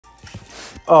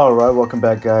All right, welcome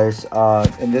back, guys.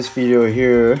 In this video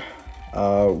here,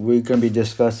 we're going to be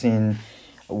discussing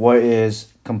what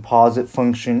is composite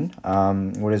function,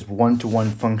 what is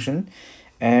one-to-one function,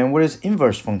 and what is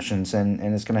inverse functions, and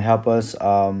it's going to help us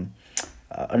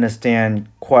understand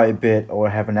quite a bit or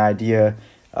have an idea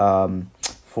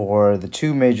for the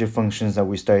two major functions that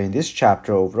we study in this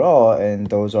chapter overall, and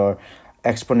those are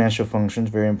exponential functions,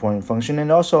 very important function,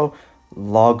 and also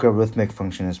logarithmic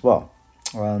function as well.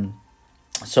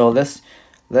 So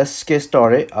let's get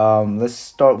started. Let's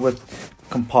start with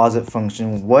composite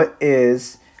function. What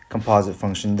is composite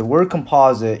function? The word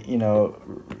composite, in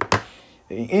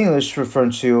English referring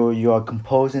to you are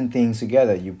composing things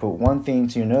together. You put one thing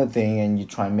to another thing and you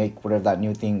try and make whatever that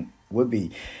new thing would be.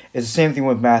 It's the same thing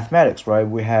with mathematics, right?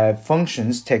 We have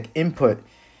functions take input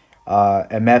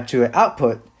and map to an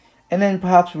output, and then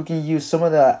perhaps we can use some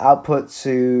of the output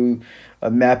to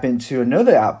map into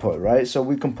another output, right? So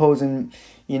we're composing,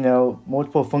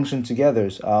 multiple functions together.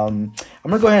 I'm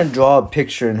gonna go ahead and draw a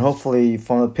picture, and hopefully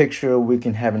from the picture we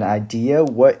can have an idea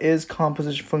what is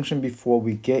composition function before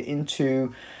we get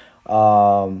into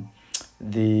the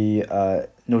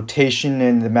notation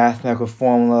and the mathematical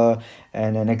formula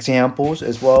and then examples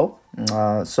as well.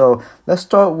 So let's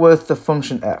start with the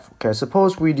function f. Okay,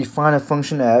 suppose we define a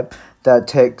function f that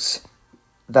takes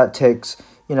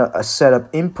a set of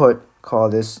input, call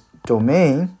this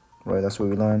domain, right? That's what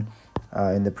we learned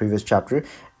in the previous chapter,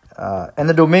 and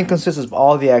the domain consists of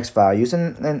all the x values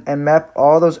and map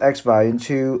all those x values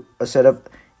into a set of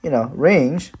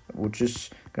range, which is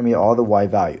gonna be all the y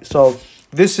values. So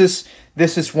this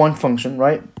is one function,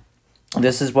 right?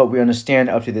 This is what we understand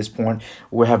up to this point.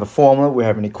 We have a formula, we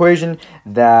have an equation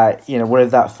that, whatever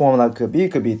that formula could be.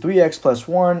 It could be 3x plus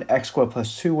 1, x squared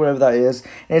plus 2, whatever that is.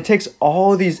 And it takes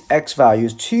all these x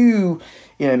values to,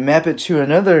 map it to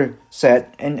another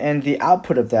set. And the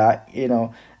output of that,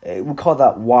 we call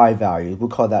that y value. We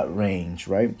call that range,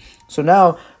 right? So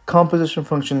now composition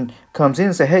function comes in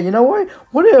and say, hey, you know what?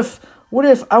 What if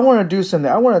I want to do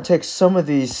something? I want to take some of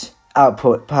these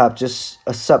output, perhaps just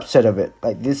a subset of it,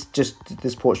 like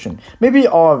this portion, maybe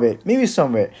all of it, maybe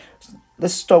some of it.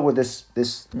 Let's start with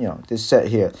this set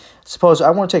here. Suppose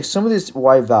I want to take some of this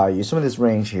y value, some of this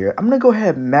range here. I'm gonna go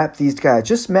ahead and map these guys,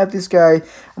 just map this guy.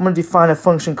 I'm gonna define a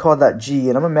function called that g,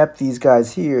 and I'm gonna map these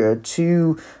guys here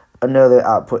to another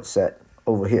output set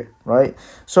over here, right?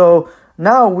 So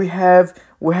now we have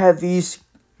these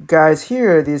guys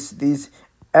here, these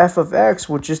f of x,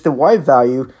 which is the y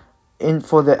value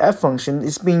for the f function,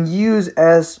 is being used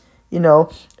as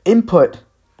input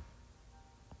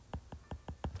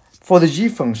for the g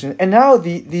function. And now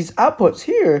these outputs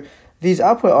here, these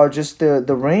output are just the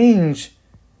range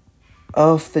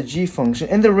of the g function,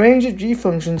 and the range of g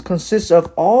functions consists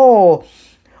of all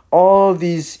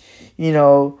these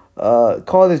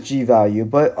call this g value,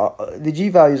 but the g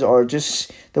values are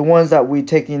just the ones that we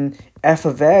take in f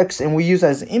of x and we use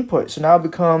as input. So now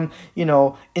become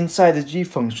inside the g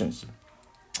functions.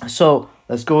 So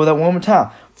let's go with that one more time.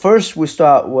 First we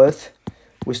start with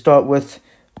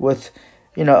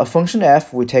a function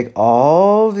f. We take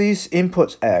all these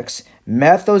inputs x,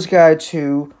 map those guys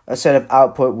to a set of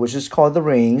output, which is called the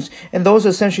range, and those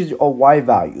essentially are y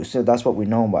values. So that's what we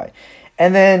know by.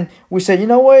 And then we said, you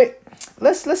know what?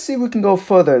 Let's see if we can go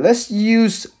further. Let's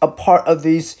use a part of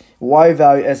these y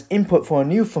value as input for a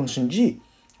new function g,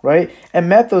 right? And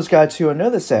map those guys to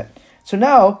another set. So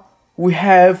now we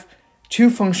have two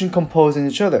functions composing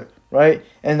each other, right?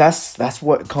 And that's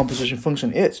what composition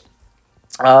function is.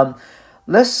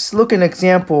 Let's look at an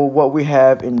example what we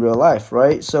have in real life,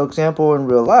 right? So example in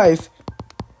real life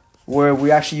where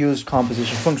we actually use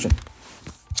composition function.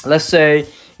 Let's say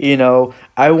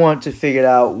I want to figure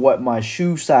out what my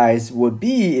shoe size would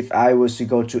be if I was to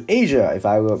go to Asia, if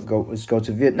I was go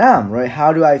to Vietnam, right?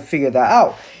 How do I figure that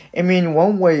out? I mean,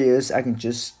 one way is I can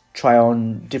just try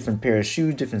on different pair of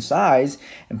shoes, different size,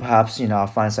 and perhaps I'll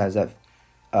find size that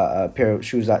a pair of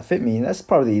shoes that fit me. And that's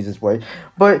probably the easiest way.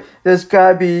 But there's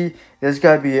gotta be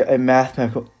a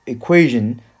mathematical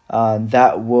equation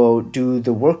that will do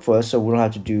the work for us, so we don't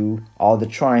have to do all the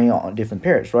trying on different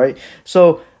pairs, right?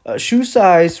 So shoe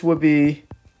size would be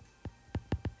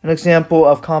an example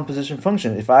of composition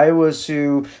function. If I was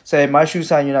to say my shoe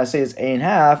size in the United States is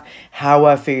 8.5, how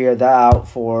I figure that out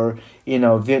for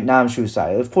Vietnam shoe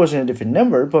size? Of course, in a different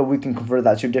number, but we can convert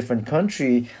that to a different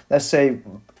country. Let's say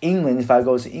England. If I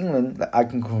go to England, I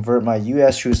can convert my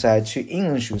U.S. shoe size to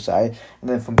England shoe size, and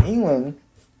then from England,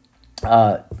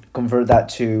 convert that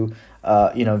to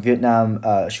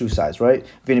Vietnam shoe size, right?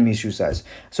 Vietnamese shoe size.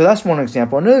 So that's one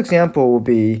example. Another example would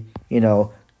be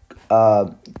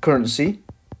currency,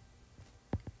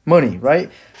 money,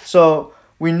 right? So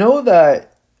we know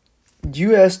that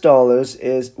US dollars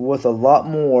is worth a lot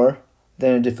more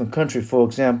than a different country. For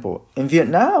example, in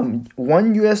Vietnam,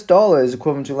 one US dollar is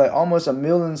equivalent to like almost a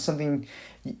million something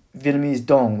Vietnamese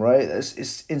dong, right?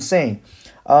 It's insane.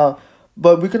 But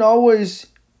we can always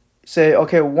say,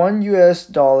 okay, one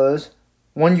USD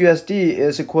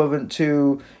is equivalent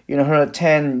to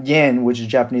 110 yen, which is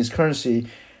Japanese currency.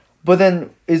 But then,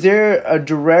 is there a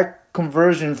direct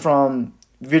conversion from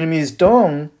Vietnamese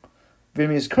dong,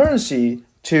 Vietnamese currency,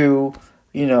 to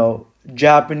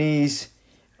Japanese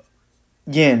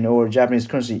yen or Japanese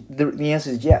currency? The answer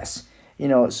is yes.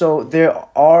 So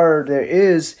there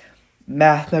is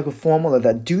mathematical formula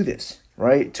that do this,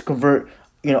 right, to convert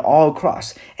all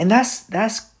across, and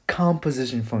that's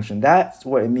composition function. That's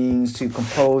what it means to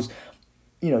compose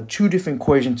two different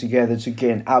equations together to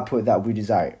get an output that we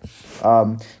desire.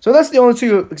 So that's the only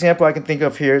two example I can think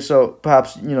of here. So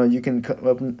perhaps you can come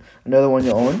up with another one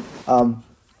your own.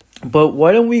 But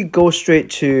why don't we go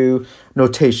straight to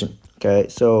notation? Okay,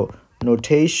 so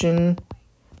notation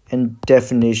and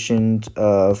definitions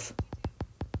of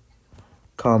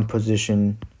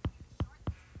composition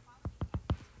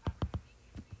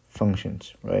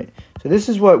functions, right? So this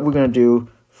is what we're going to do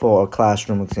for a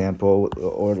classroom example,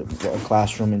 or a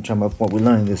classroom in terms of what we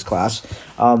learn in this class.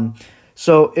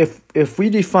 So if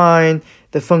we define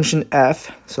the function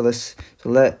f, so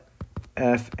let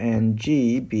f and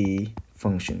g be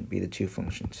the two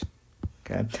functions,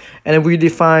 okay? And if we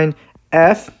define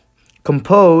f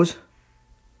compose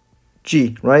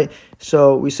g, right?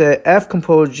 So we say f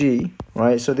compose g,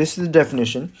 right? So this is the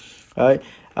definition, right?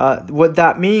 What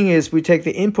that means is we take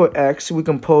the input x, we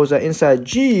compose that inside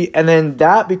g, and then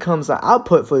that becomes the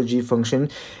output for the g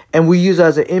function, and we use that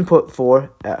as an input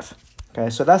for f. Okay,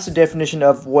 so that's the definition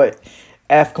of what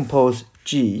f compose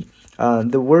g.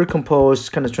 The word compose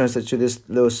kind of translates to this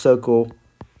little circle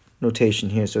notation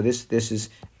here. So this is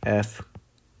f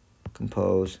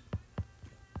compose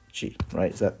g,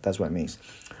 right? So that's what it means.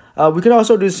 We can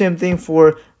also do the same thing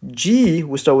for g.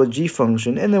 We start with g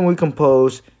function, and then we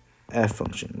compose f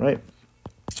function, right?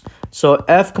 So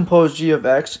f compose g of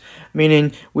x,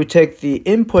 meaning we take the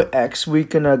input x, we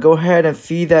can go ahead and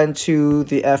feed that into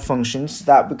the f functions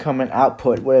that become an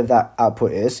output, whatever that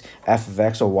output is, f of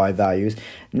x or y values.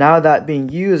 Now that being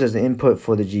used as the input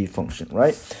for the g function,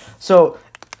 right? So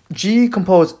g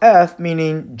compose f,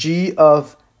 meaning g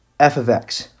of f of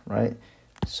x, right?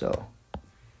 So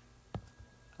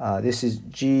this is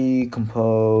g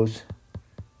compose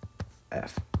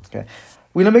f, okay?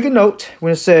 We're going to make a note. We're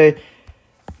going to say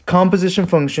composition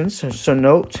functions. So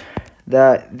note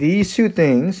that these two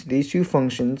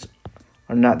functions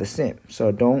are not the same.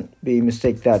 So don't be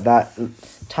mistake that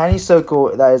tiny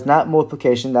circle, that is not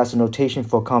multiplication. That's a notation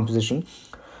for composition.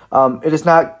 It is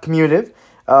not commutative.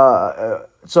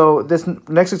 So this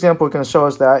next example is going to show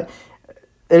us that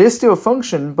it is still a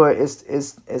function, but it's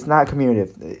not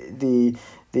commutative.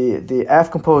 The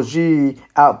f compose g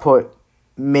output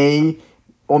may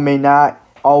or may not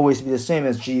always be the same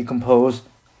as g compose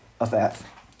of f.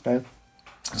 Okay,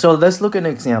 so let's look at an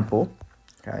example.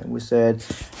 Okay, we said,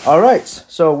 all right,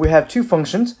 so we have two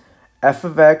functions, f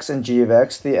of x and g of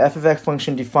x. The f of x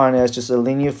function defined as just a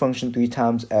linear function 3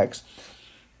 times x.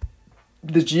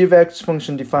 The g of x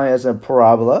function defined as a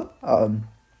parabola,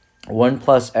 1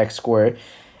 plus x squared.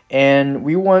 And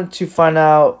we want to find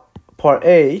out part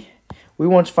A. We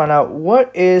want to find out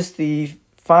what is the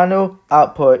final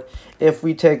output if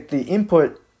we take the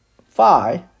input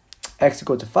phi, x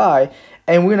equal to phi,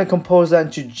 and we're going to compose that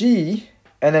into g,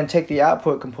 and then take the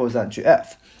output, compose that into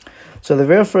f. So the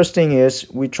very first thing is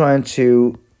we're trying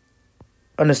to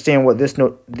understand what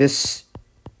this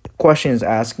question is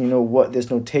asking, what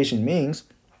this notation means.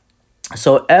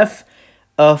 So f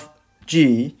of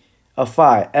g of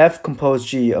phi, f compose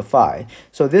g of phi.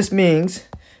 So this means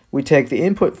we take the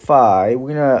input phi,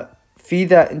 we're going to feed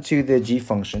that into the g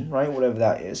function, right, whatever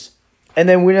that is. And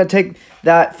then we're going to take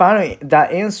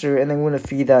that answer, and then we're going to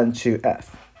feed that into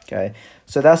f. Okay,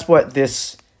 so that's what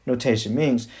this notation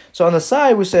means. So on the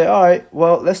side, we say, all right,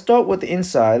 well, let's start with the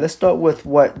inside. Let's start with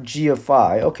what g of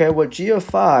phi. Okay, what g of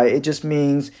phi, it just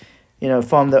means,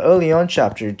 from the early on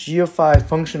chapter, g of phi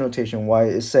function notation, why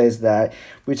it says that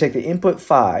we take the input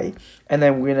phi, and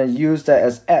then we're going to use that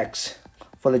as x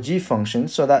for the g function.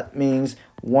 So that means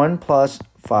 1 plus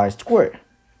phi squared.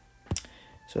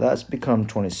 So that's become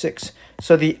 26.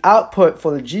 So the output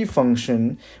for the g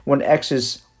function when x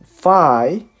is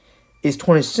phi is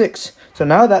 26. So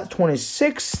now that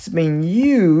 26 is being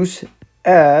used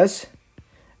as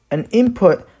an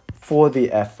input for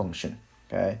the f function.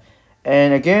 Okay,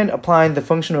 And again, applying the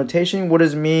function notation, what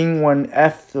does it mean when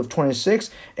f of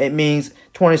 26? It means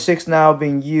 26 now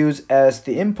being used as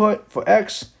the input for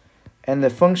x, and the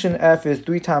function f is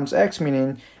 3 times x,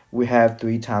 meaning we have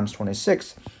 3 times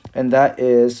 26, and that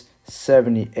is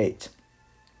 78.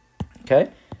 Okay,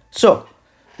 so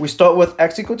we start with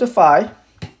x equal to 5.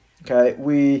 Okay,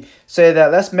 we say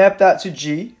that let's map that to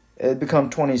g. It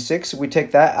becomes 26. We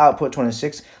take that output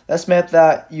 26. Let's map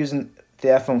that using the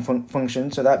f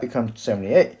function, so that becomes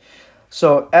 78.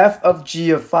 So f of g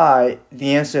of 5,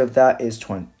 the answer of that is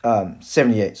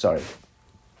 78. Sorry.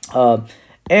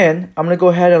 And I'm gonna go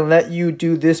ahead and let you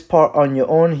do this part on your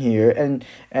own here,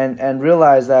 and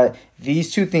realize that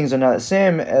these two things are not the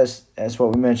same as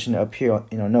what we mentioned up here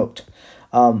in our note.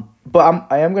 But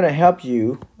I am gonna help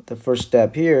you. The first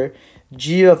step here,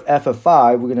 g of f of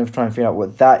 5. We're gonna try and figure out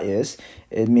what that is.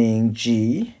 It means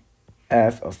g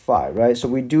f of 5, right? So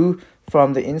we do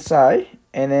from the inside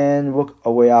and then work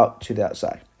our way out to the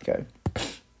outside. Okay.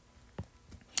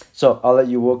 So I'll let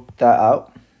you work that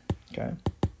out. Okay.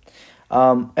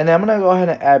 And then I'm gonna go ahead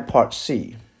and add part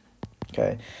C.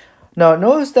 Okay. Now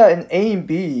notice that in A and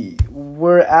B,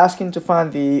 we're asking to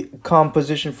find the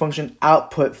composition function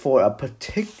output for a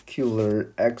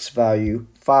particular x value,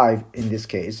 5 in this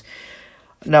case.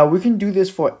 Now we can do this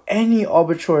for any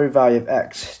arbitrary value of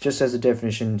x, just as the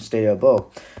definition stated above.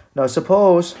 Now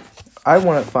suppose I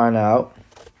want to find out,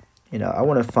 I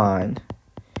want to find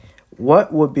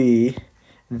what would be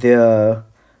the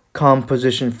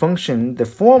composition function, the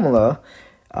formula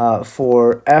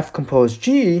for f composed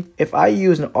g if I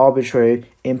use an arbitrary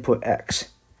input x.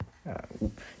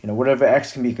 Whatever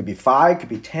x can be. It could be 5, could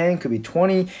be 10, could be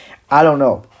 20. I don't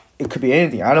know. It could be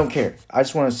anything. I don't care. I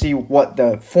just want to see what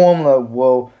the formula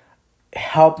will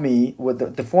help me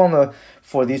with the formula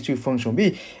for these two functions will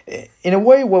be. In a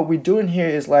way, what we're doing here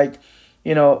is like,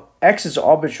 x is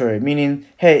arbitrary, meaning,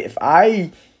 hey, if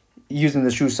I, using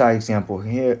the shoe size example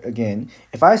here again,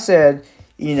 if I said,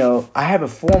 I have a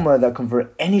formula that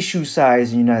convert any shoe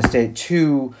size in the United States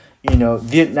to,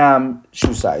 Vietnam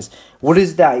shoe size. What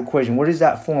is that equation? What is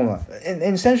that formula? And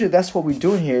essentially, that's what we're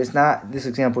doing here. It's not, this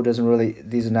example doesn't really,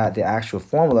 these are not the actual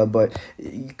formula, but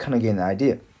you kind of get an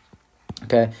idea.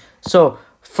 Okay, so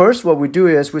first what we do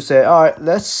is we say, all right,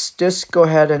 let's just go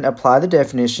ahead and apply the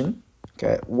definition.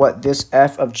 Okay, what this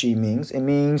f of g means. It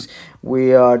means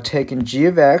we are taking g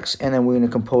of x, and then we're going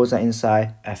to compose that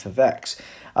inside f of x.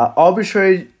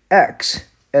 Arbitrary x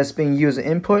is being used as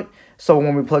input. So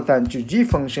when we plug that into g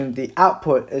function, the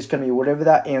output is going to be whatever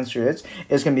that answer is.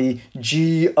 It's going to be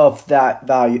g of that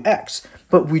value x.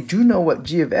 But we do know what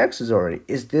g of x is already.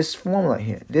 Is this formula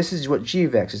here. This is what g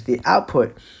of x is. The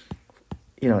output,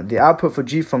 the output for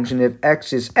g function, if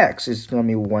x is going to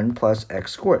be 1 plus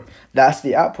x squared. That's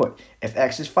the output. If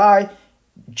x is 5,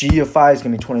 g of 5 is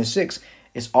going to be 26.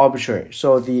 It's arbitrary.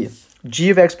 So the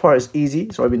g of x part is easy.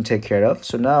 It's already been taken care of.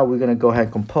 So now we're going to go ahead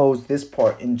and compose this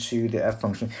part into the f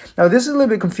function. Now this is a little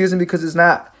bit confusing because it's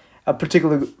not a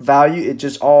particular value. It's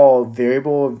just all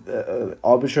variable,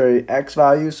 arbitrary x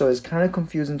value. So it's kind of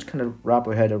confusing to kind of wrap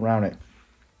our head around it.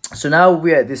 So now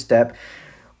we're at this step.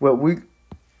 What we're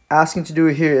asking to do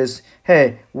here is,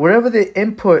 hey, whatever the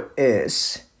input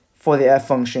is for the f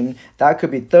function, that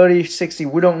could be 30, 60,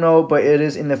 we don't know, but it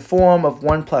is in the form of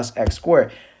 1 plus x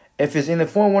squared. If it's in the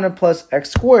form of 1 plus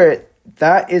x squared,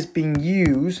 that is being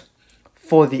used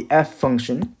for the f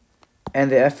function, and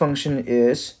the f function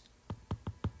is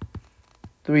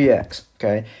 3x,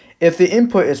 okay? If the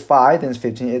input is 5, then it's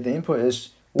 15. If the input is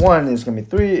 1, then it's going to be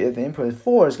 3. If the input is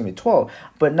 4, it's going to be 12.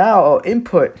 But now our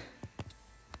input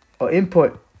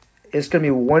is going to be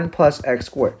 1 plus x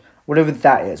squared, whatever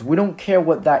that is. We don't care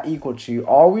what that equal to.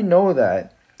 All we know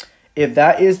that if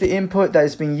that is the input that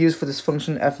is being used for this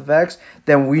function f of x,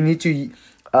 then we need to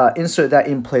insert that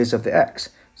in place of the x.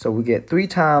 So we get 3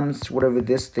 times whatever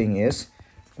this thing is,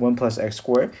 1 plus x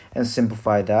squared, and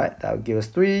simplify that. That would give us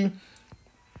 3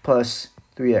 plus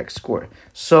 3x squared.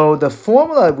 So the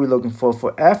formula we're looking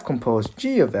for f composed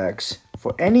g of x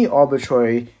for any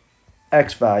arbitrary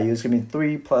x value is going to be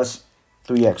 3 plus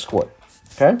 3x squared.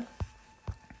 Okay?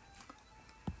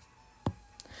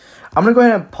 I'm going to go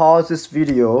ahead and pause this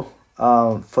video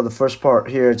for the first part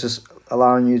here, just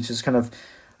allowing you to just kind of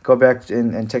go back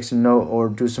and take some note or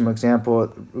do some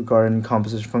example regarding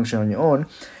composition function on your own.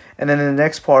 And then in the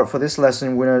next part for this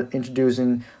lesson, we're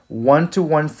introducing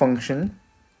one-to-one function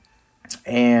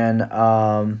and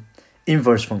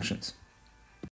inverse functions.